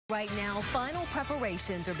Right now, final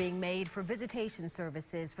preparations are being made for visitation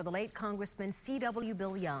services for the late Congressman C.W.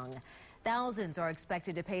 Bill Young. Thousands are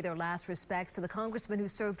expected to pay their last respects to the congressman who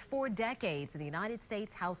served 4 decades in the United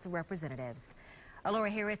States House of Representatives. Laura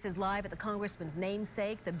Harris is live at the congressman's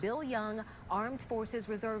namesake, the Bill Young Armed Forces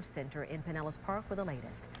Reserve Center in Pinellas Park with the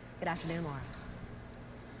latest. Good afternoon, Laura.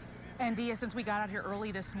 And Dia, since we got out here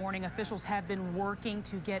early this morning, officials have been working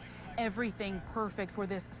to get everything perfect for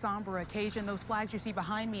this somber occasion. Those flags you see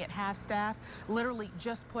behind me at half-staff literally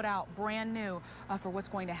just put out brand new for what's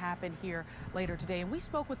going to happen here later today. And we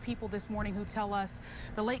spoke with people this morning who tell us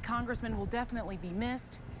the late congressman will definitely be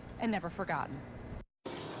missed and never forgotten.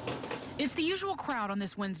 It's the usual crowd on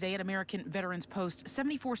this Wednesday at American Veterans Post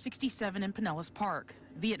 7467 in Pinellas Park.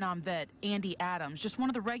 Vietnam vet Andy Adams, just one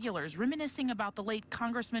of the regulars, reminiscing about the late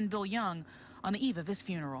Congressman Bill Young on the eve of his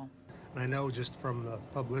funeral. I know just from the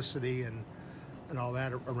publicity and all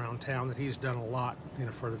that around town that he's done a lot,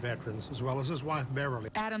 for the veterans, as well as his wife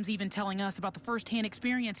Beverly. Adams even telling us about the firsthand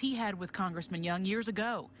experience he had with Congressman Young years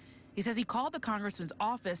ago. He says he called the congressman's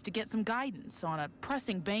office to get some guidance on a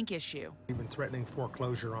pressing bank issue. He'd been threatening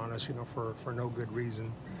foreclosure on us, for no good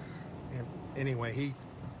reason. And anyway, he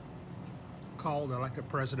called like the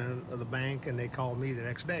president of the bank, and they called me the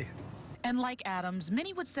next day. And like Adams,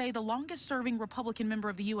 many would say the longest-serving Republican member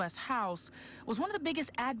of the U.S. House was one of the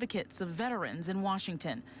biggest advocates of veterans in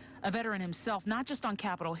Washington. A veteran himself, not just on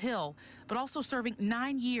Capitol Hill, but also serving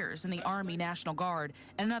 9 years in the Army National Guard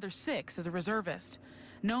and another 6 as a reservist.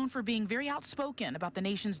 Known for being very outspoken about the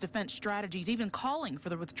nation's defense strategies, even calling for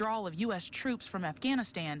the withdrawal of U.S. troops from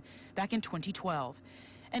Afghanistan back in 2012.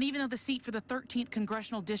 And even though the seat for the 13th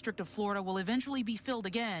Congressional District of Florida will eventually be filled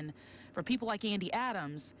again, for people like Andy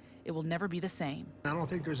Adams, it will never be the same. I don't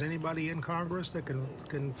think there's anybody in Congress that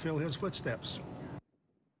can fill his footsteps.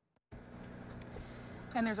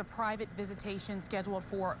 And there's a private visitation scheduled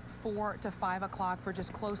for 4 to 5 o'clock for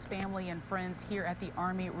just close family and friends here at the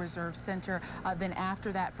Army Reserve Center. Then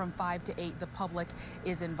after that, from 5 to 8, the public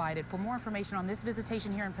is invited. For more information on this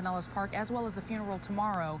visitation here in Pinellas Park, as well as the funeral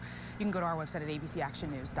tomorrow, you can go to our website at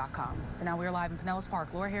abcactionnews.com. For now, we're live in Pinellas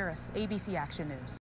Park. Laura Harris, ABC Action News.